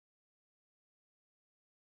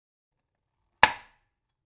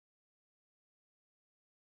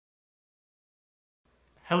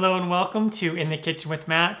Hello and welcome to In the Kitchen with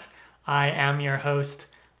Matt. I am your host,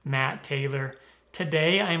 Matt Taylor.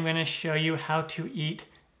 Today I'm going to show you how to eat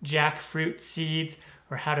jackfruit seeds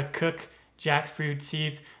or how to cook jackfruit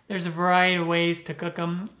seeds. There's a variety of ways to cook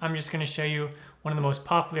them. I'm just going to show you one of the most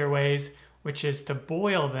popular ways, which is to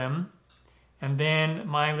boil them. And then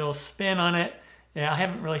my little spin on it, I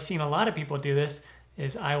haven't really seen a lot of people do this,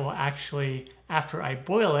 is I will actually, after I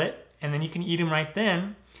boil it, and then you can eat them right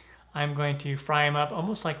then, I'm going to fry them up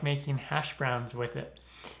almost like making hash browns with it.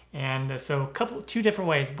 And so two different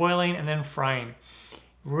ways, boiling and then frying.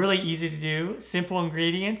 Really easy to do, simple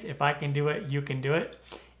ingredients. If I can do it, you can do it.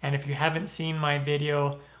 And if you haven't seen my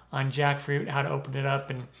video on jackfruit, how to open it up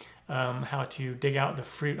and how to dig out the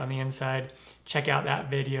fruit on the inside, check out that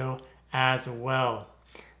video as well.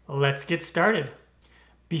 Let's get started.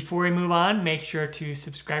 Before we move on, make sure to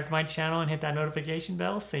subscribe to my channel and hit that notification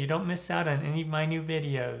bell so you don't miss out on any of my new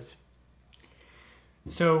videos.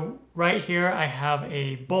 So right here I have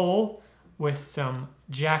a bowl with some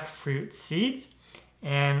jackfruit seeds,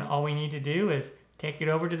 and all we need to do is take it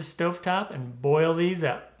over to the stovetop and boil these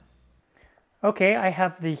up. Okay, I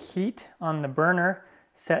have the heat on the burner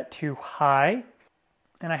set to high,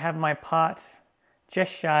 and I have my pot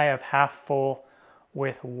just shy of half full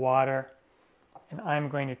with water. And I'm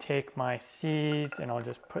going to take my seeds and I'll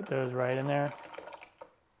just put those right in there.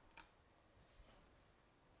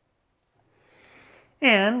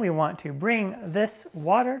 And we want to bring this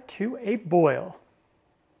water to a boil.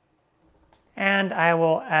 And I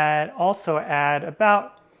will also add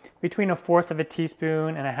about between 1/4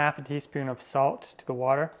 teaspoon and 1/2 teaspoon of salt to the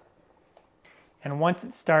water. And once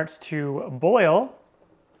it starts to boil,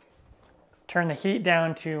 turn the heat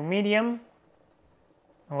down to medium.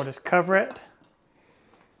 And we'll just cover it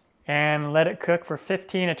and let it cook for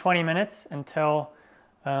 15 to 20 minutes until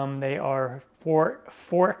they are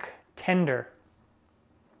fork tender.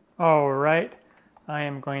 All right, I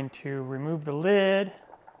am going to remove the lid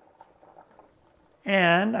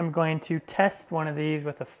and I'm going to test one of these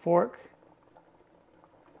with a fork.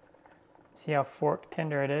 See how fork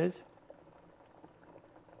tender it is.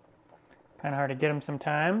 Kind of hard to get them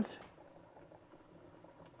sometimes.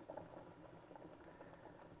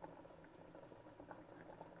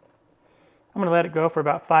 I'm going to let it go for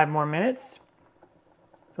about 5 more minutes.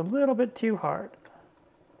 It's a little bit too hard.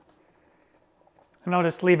 And I'll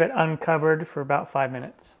just leave it uncovered for about 5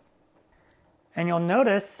 minutes. And you'll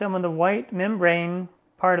notice some of the white membrane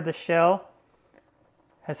part of the shell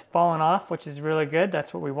has fallen off, which is really good.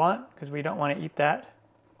 That's what we want because we don't want to eat that.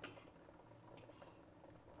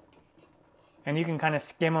 And you can kind of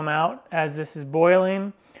skim them out as this is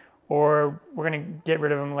boiling, or we're going to get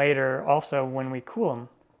rid of them later also when we cool them.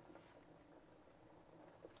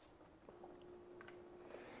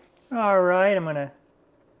 All right, I'm gonna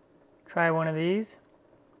try one of these.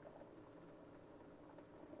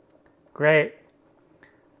 Great.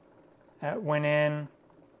 That went in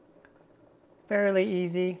fairly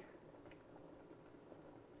easy.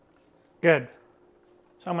 Good.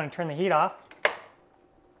 So I'm gonna turn the heat off.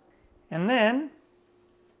 And then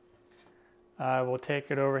I will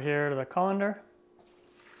take it over here to the colander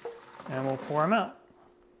and we'll pour them out.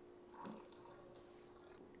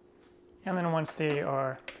 And then once they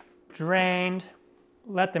are drained,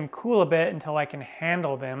 let them cool a bit until I can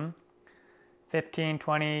handle them. 15,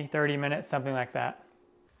 20, 30 minutes, something like that.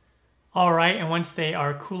 All right, and once they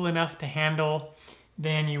are cool enough to handle,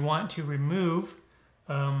 then you want to remove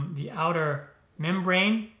the outer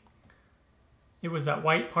membrane. It was that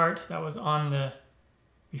white part that was on the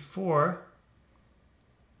before.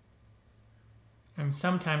 And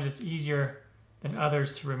sometimes it's easier than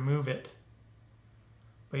others to remove it.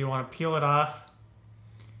 But you want to peel it off.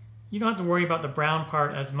 You don't have to worry about the brown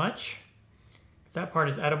part as much, because that part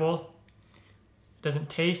is edible. It doesn't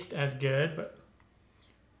taste as good, but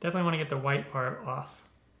definitely want to get the white part off.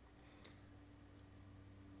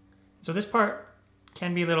 So this part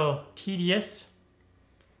can be a little tedious.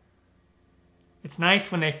 It's nice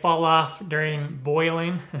when they fall off during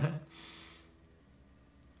boiling.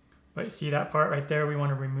 But see that part right there? We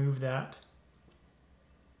want to remove that.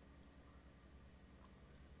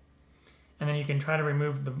 And then you can try to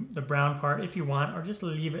remove the brown part if you want, or just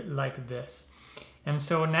leave it like this. And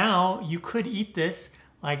so now you could eat this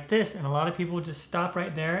like this, and a lot of people just stop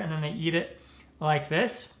right there and then they eat it like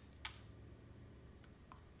this.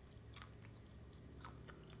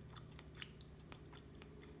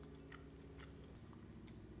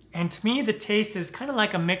 And to me, the taste is kind of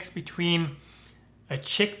like a mix between a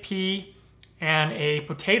chickpea and a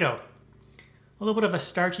potato. A little bit of a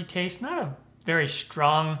starchy taste, not a very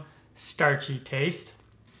strong starchy taste.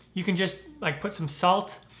 You can just like put some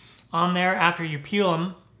salt on there after you peel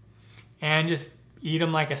them and just eat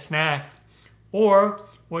them like a snack. Or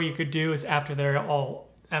what you could do is after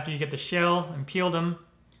you get the shell and peeled them,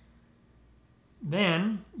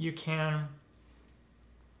 then you can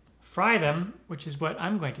fry them, which is what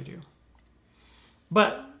I'm going to do.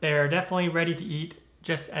 But they're definitely ready to eat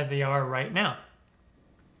just as they are right now.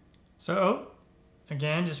 So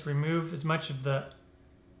again, just remove as much of the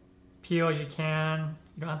peel as you can.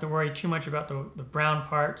 You don't have to worry too much about the brown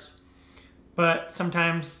parts, but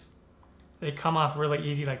sometimes they come off really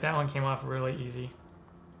easy, like that one came off really easy.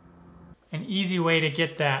 An easy way to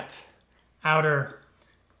get that outer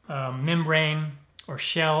membrane or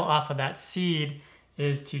shell off of that seed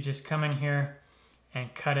is to just come in here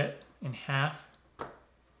and cut it in half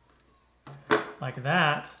like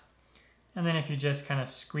that. And then if you just kind of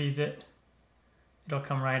squeeze it, it'll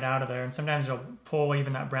come right out of there. And sometimes it'll pull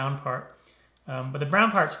even that brown part. But the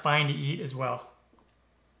brown part's fine to eat as well.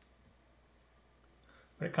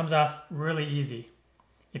 But it comes off really easy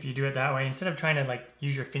if you do it that way. Instead of trying to like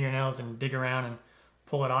use your fingernails and dig around and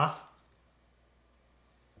pull it off.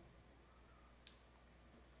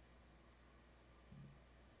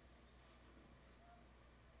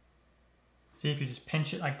 See, if you just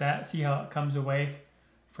pinch it like that, see how it comes away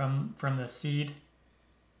from the seed.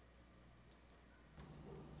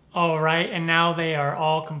 All right, and now they are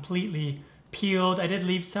all completely peeled. I did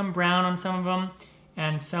leave some brown on some of them,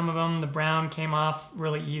 and some of them, the brown came off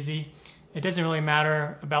really easy. It doesn't really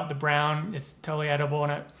matter about the brown. It's totally edible,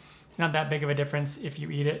 and it's not that big of a difference if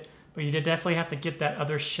you eat it. But you did definitely have to get that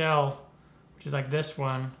other shell, which is like this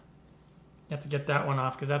one. You have to get that one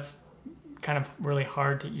off because that's kind of really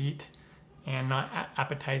hard to eat and not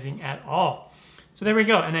appetizing at all. So there we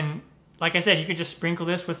go. And then, like I said, you could just sprinkle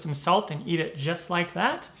this with some salt and eat it just like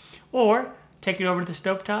that, or take it over to the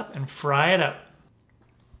stovetop and fry it up.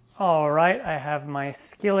 All right, I have my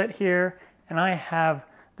skillet here, and I have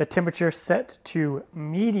the temperature set to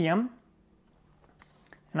medium.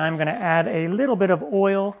 And I'm gonna add a little bit of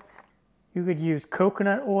oil. You could use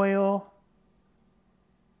coconut oil,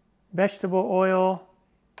 vegetable oil,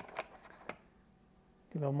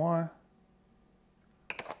 a little more.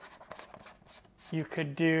 You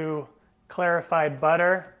could do clarified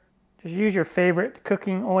butter. Just use your favorite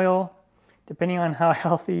cooking oil, depending on how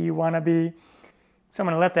healthy you want to be. So I'm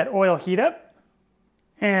going to let that oil heat up.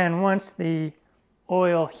 And once the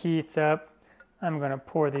oil heats up, I'm going to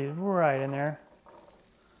pour these right in there.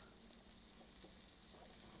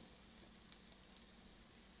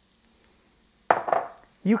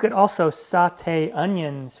 You could also saute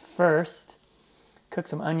onions first. Cook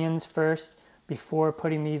some onions first before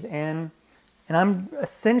putting these in. And I'm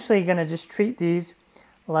essentially going to just treat these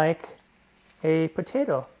like a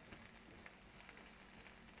potato.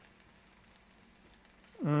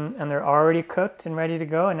 And they're already cooked and ready to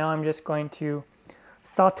go. And now I'm just going to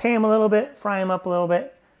saute them a little bit, fry them up a little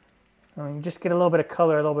bit. And just get a little bit of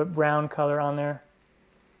color, a little bit brown color on there,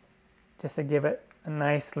 just to give it a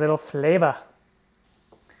nice little flavor.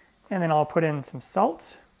 And then I'll put in some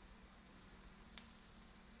salt.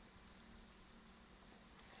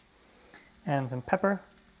 And some pepper.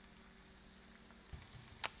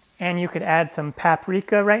 And you could add some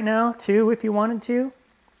paprika right now too if you wanted to.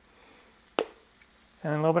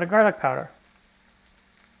 And a little bit of garlic powder.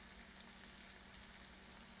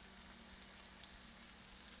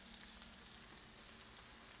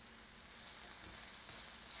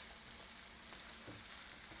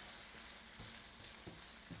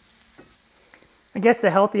 I guess the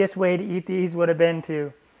healthiest way to eat these would have been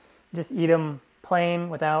to just eat them plain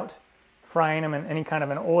without frying them in any kind of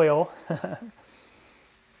an oil.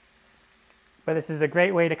 But this is a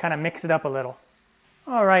great way to kind of mix it up a little.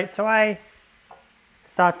 All right, so I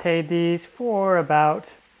sauteed these for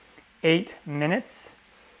about 8 minutes.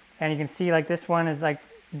 And you can see like this one is like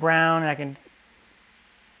brown, and I can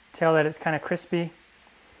tell that it's kind of crispy.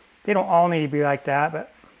 They don't all need to be like that,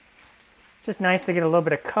 but it's just nice to get a little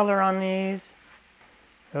bit of color on these.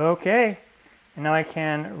 Okay, and now I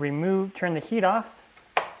can turn the heat off.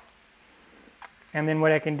 And then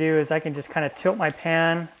what I can do is I can just kind of tilt my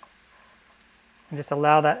pan and just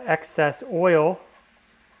allow that excess oil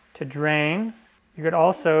to drain. You could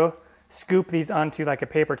also scoop these onto like a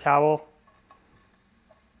paper towel,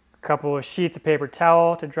 a couple of sheets of paper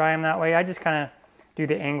towel to dry them that way. I just kind of do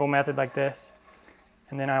the angle method like this.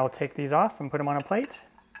 And then I will take these off and put them on a plate.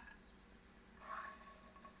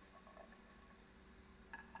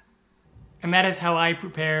 And that is how I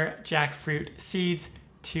prepare jackfruit seeds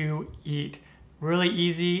to eat. Really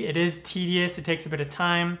easy. It is tedious. It takes a bit of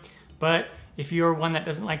time. But if you're one that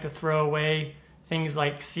doesn't like to throw away things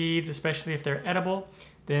like seeds, especially if they're edible,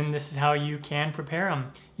 then this is how you can prepare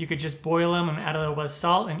them. You could just boil them and add a little bit of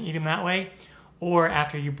salt and eat them that way. Or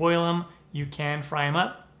after you boil them, you can fry them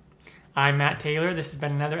up. I'm Matt Taylor. This has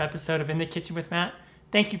been another episode of In the Kitchen with Matt.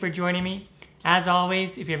 Thank you for joining me. As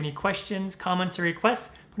always, if you have any questions, comments, or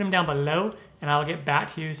requests, put them down below and I'll get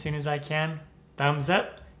back to you as soon as I can. Thumbs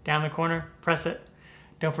up, down the corner, press it.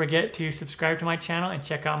 Don't forget to subscribe to my channel and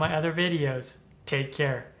check out my other videos. Take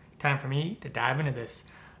care. Time for me to dive into this.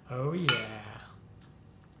 Oh yeah.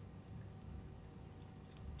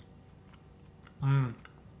 Mmm.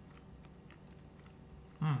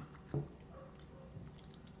 Mmm.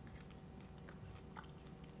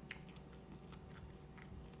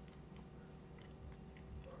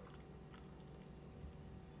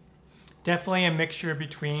 Definitely a mixture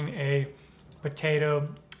between a potato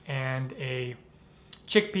and a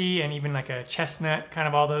chickpea and even like a chestnut, kind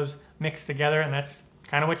of all those mixed together, and that's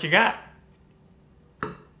kind of what you got.